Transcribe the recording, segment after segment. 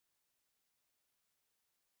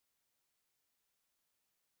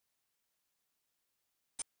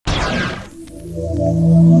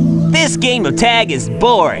This game of tag is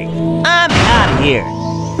boring. I'm out of here.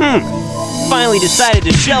 Finally decided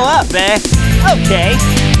to show up, eh? Okay,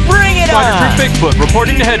 bring it on! Spider Troop Bigfoot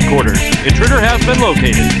reporting to headquarters. Intruder has been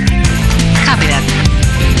located. Copy that.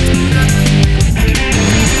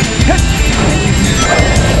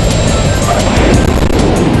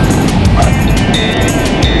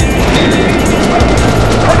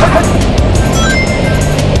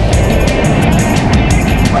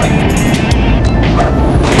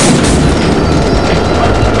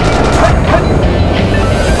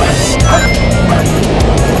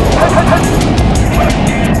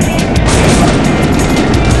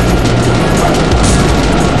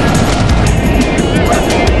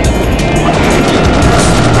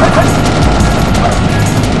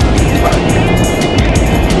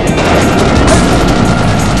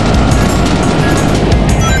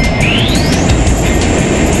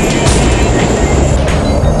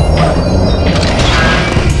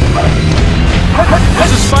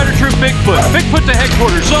 Bigfoot to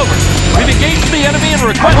headquarters, over. We've engaged the enemy and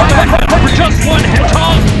request backup for just one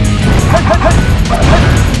hedgehog.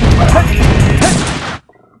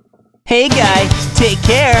 Hey guy, take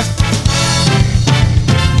care.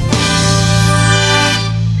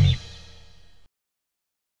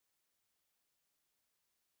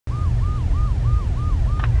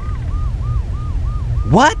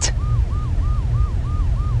 What?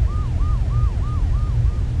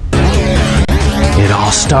 It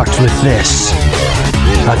all starts with this.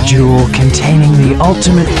 A jewel containing the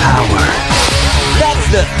ultimate power. That's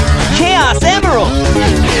the Chaos Emerald!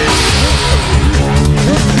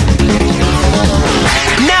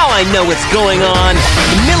 Now I know what's going on.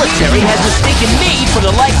 The military has mistaken me for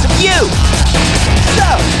the likes of you. So,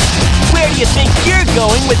 where do you think you're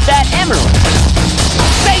going with that emerald?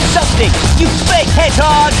 Say something, you fake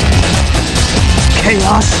hedgehog!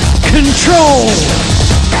 Chaos Control!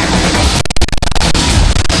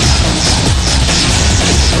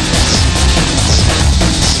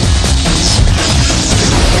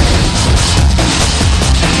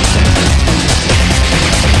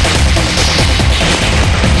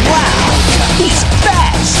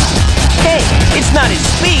 It's not his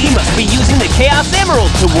speed, he must be using the Chaos Emerald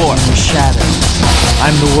to warp. I'm the Shadow.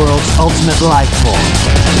 I'm the world's ultimate life form.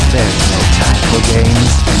 There's no time for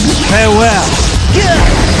games. Farewell!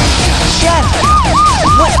 Shadow!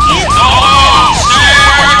 What is... Oh, stay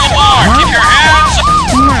where you are! Keep your hands...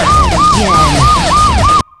 Not again.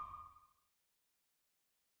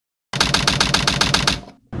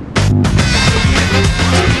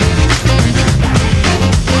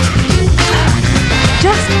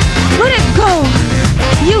 Just let it go.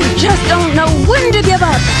 You just don't know when to give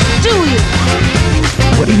up, do you?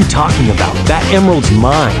 What are you talking about? That emerald's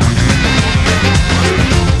mine.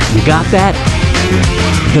 You got that?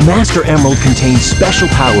 The Master Emerald contains special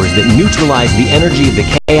powers that neutralize the energy of the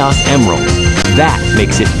Chaos Emerald. That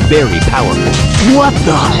makes it very powerful. What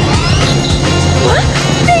the? What?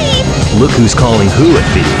 Thief! Look who's calling who a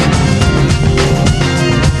thief.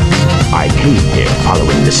 I came here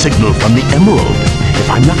following the signal from the Emerald. If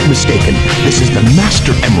I'm not mistaken, this is the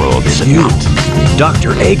Master Emerald, is it not?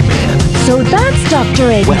 Dr. Eggman. So that's Dr.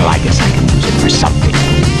 Eggman. Well, I guess I can use it for something.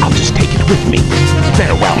 I'll just take it with me.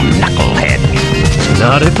 Farewell, knucklehead.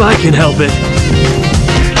 Not if I can help it.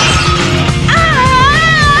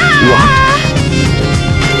 What?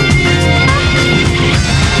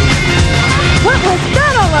 What was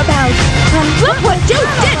that all about? And look what you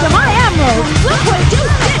did to my emerald! Look what you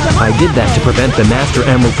did to my I did that to prevent the Master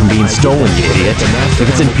Emerald from being stolen, you idiot. If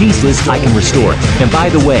it's in pieces, I can restore it. And by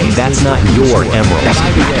the way, that's not your emerald.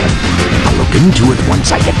 Doesn't matter. I'll look into it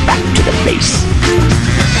once I get back to the base.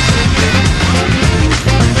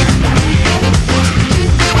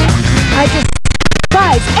 I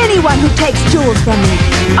despise anyone who takes jewels from me.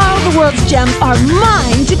 All the world's gems are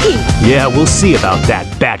mine to keep. Yeah, we'll see about that,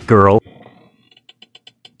 Batgirl.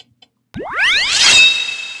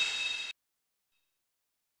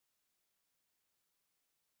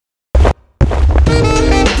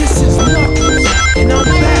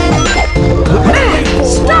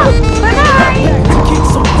 Stop!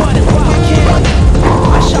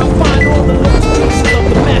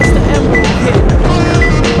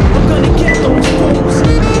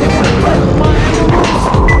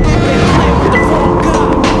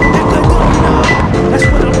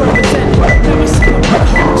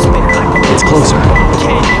 It's closer.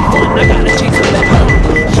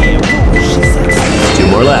 Two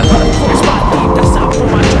more left.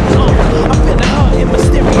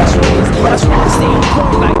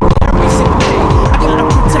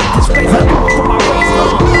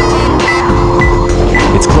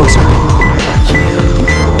 It's closer.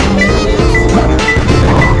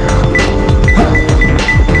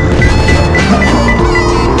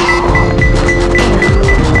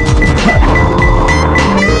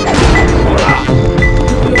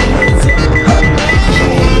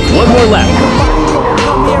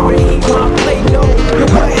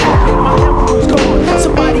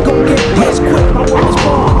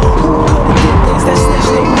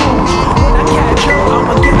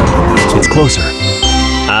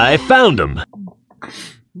 I found him.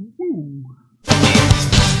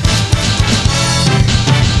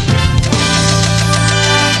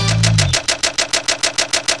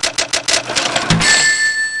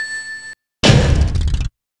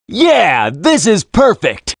 Yeah, this is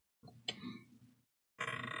perfect!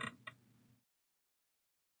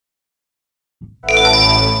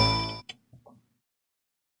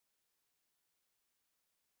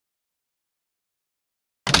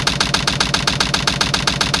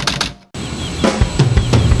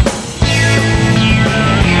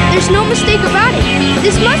 There's no mistake about it.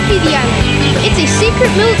 This must be the island. It's a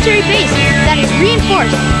secret military base that is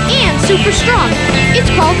reinforced and super strong.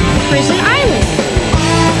 It's called Prison Island.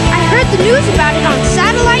 I heard the news about it on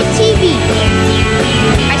satellite TV.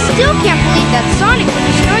 I still can't believe that Sonic would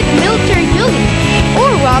destroy the military building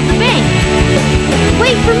or rob the bank.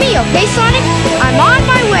 Wait for me, okay, Sonic? I'm on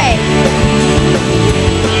my way.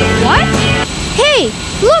 What? Hey,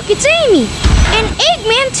 look, it's Amy! And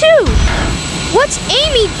Eggman, too! What's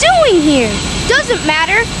Amy doing here? Doesn't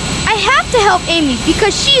matter. I have to help Amy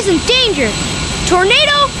because she's in danger.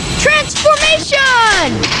 Tornado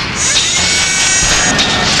transformation!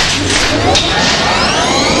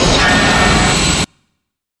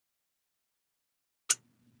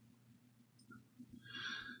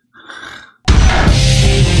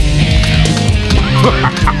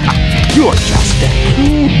 You're just a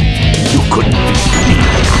kid. You couldn't defeat me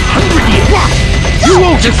in 100 years. What? You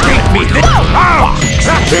won't escape me. Ow!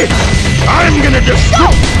 That's it. I'm gonna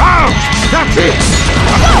destroy. Ow! That's it.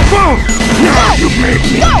 Boom! Now you've made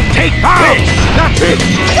me. Take this. That's it.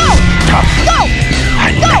 Tough.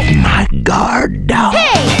 I let my guard down.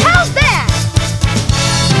 Hey, how's that?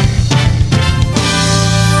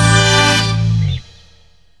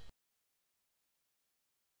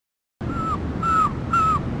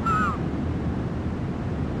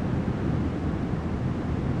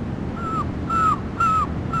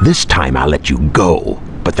 This time I'll let you go,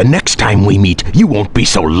 but the next time we meet, you won't be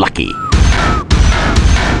so lucky.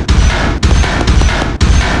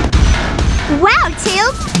 Wow,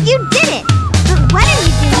 Tails, you did it! But what are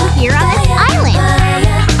you doing here on this island?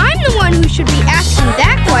 I'm the one who should be asking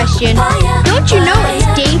that question. Don't you know it's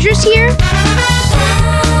dangerous here?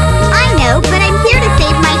 I know, but I'm here to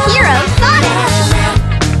save my hero, Sonic.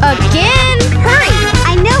 Again? Hurry!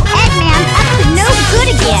 I know Eggman's up to no good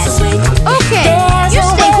again. Okay, you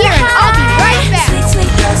stay here and I'll be right back.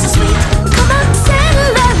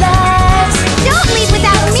 Don't leave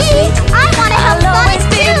without me! I want to help Sonic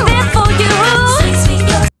too!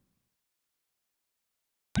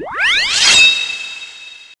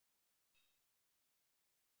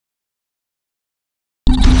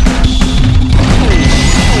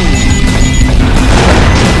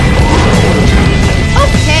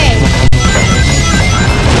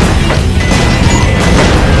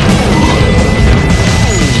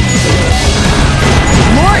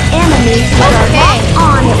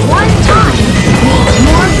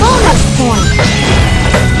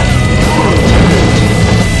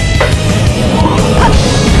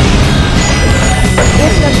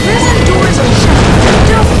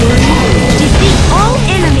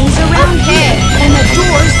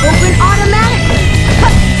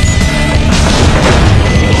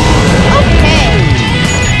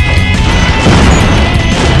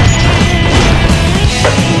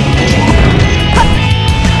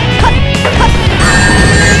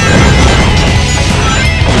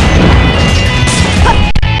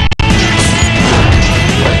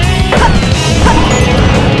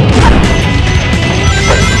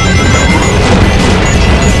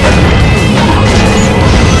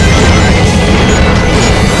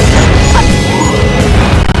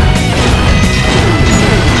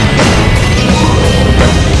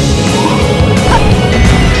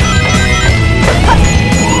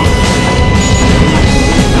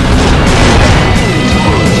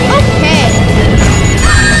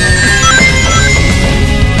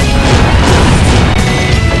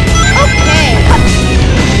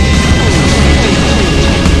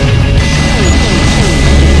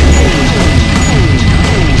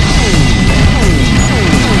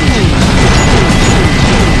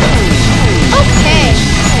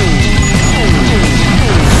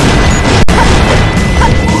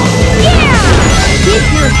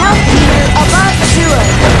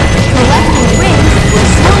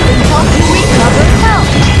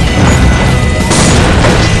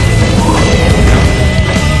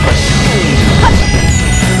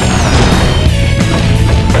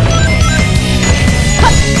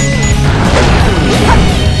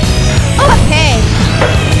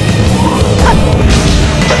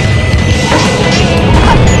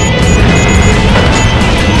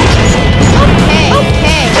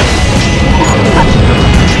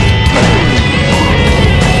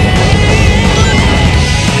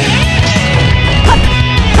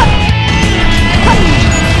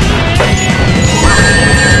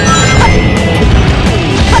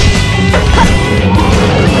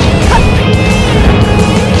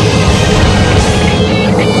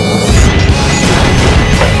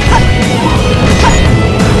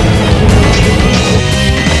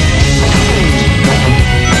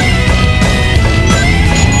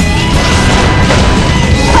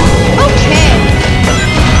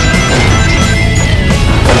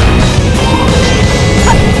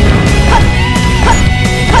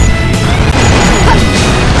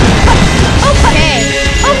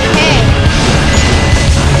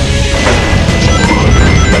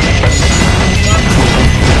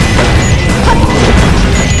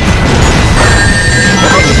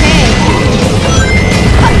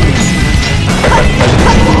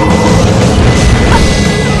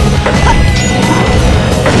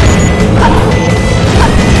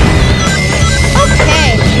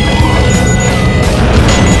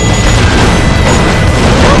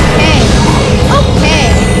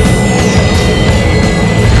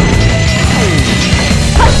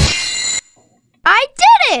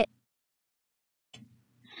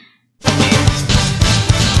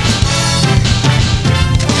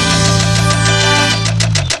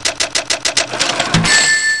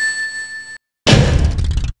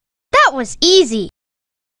 was easy.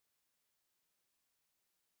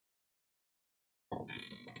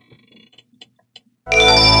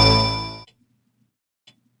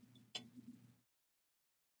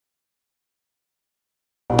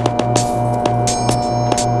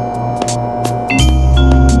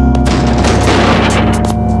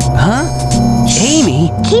 Huh?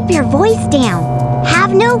 Amy? Keep your voice down.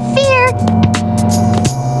 Have no fear.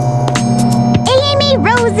 Amy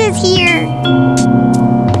Rose is here.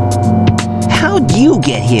 How'd you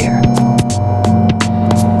get here?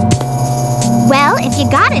 Well, if you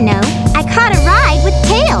gotta know, I caught a ride with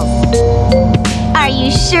Tails. Are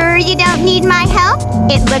you sure you don't need my help?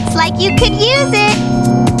 It looks like you could use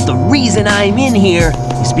it. The reason I'm in here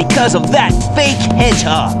is because of that fake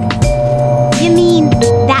hedgehog. You mean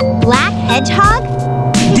that black hedgehog?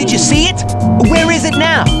 Did you see it? Where is it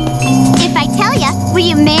now? If I tell ya, will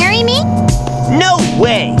you marry me? No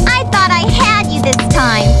way! I thought I had you this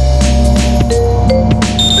time.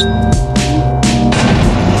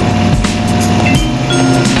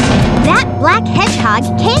 That black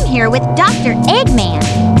hedgehog came here with Dr. Eggman.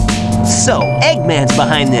 So, Eggman's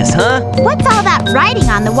behind this, huh? What's all that writing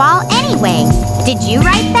on the wall anyway? Did you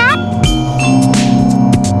write that?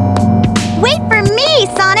 Wait for me,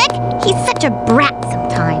 Sonic! He's such a brat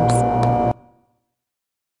sometimes.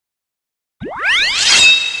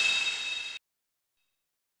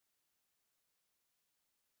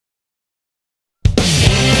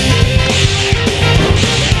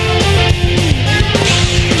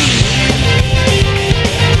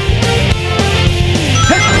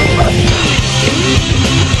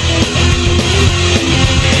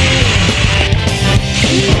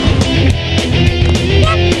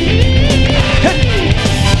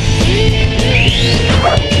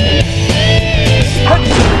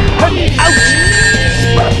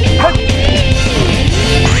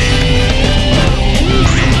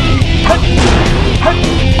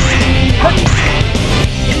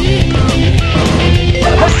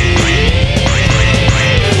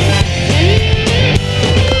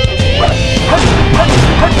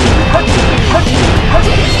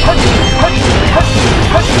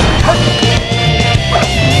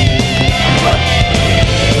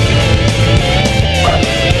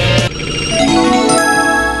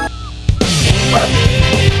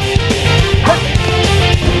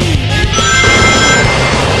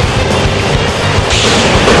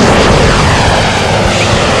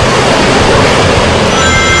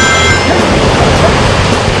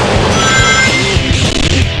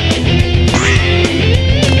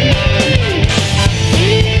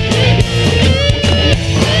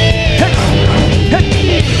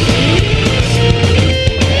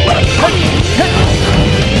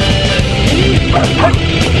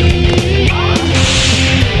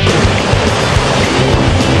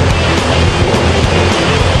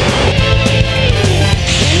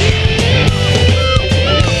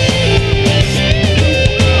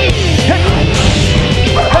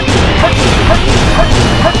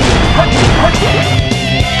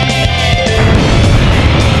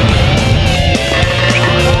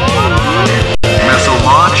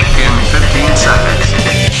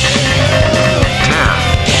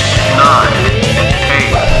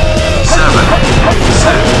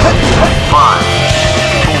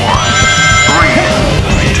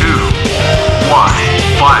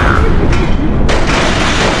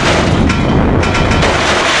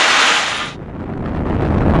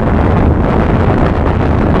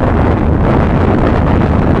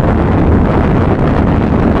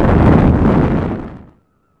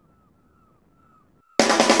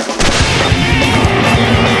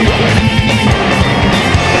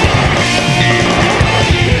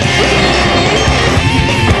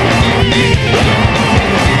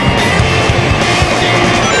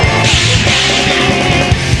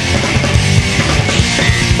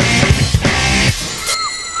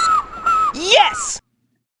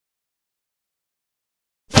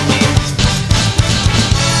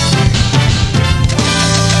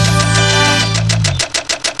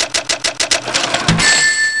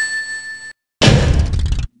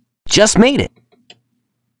 Just made it.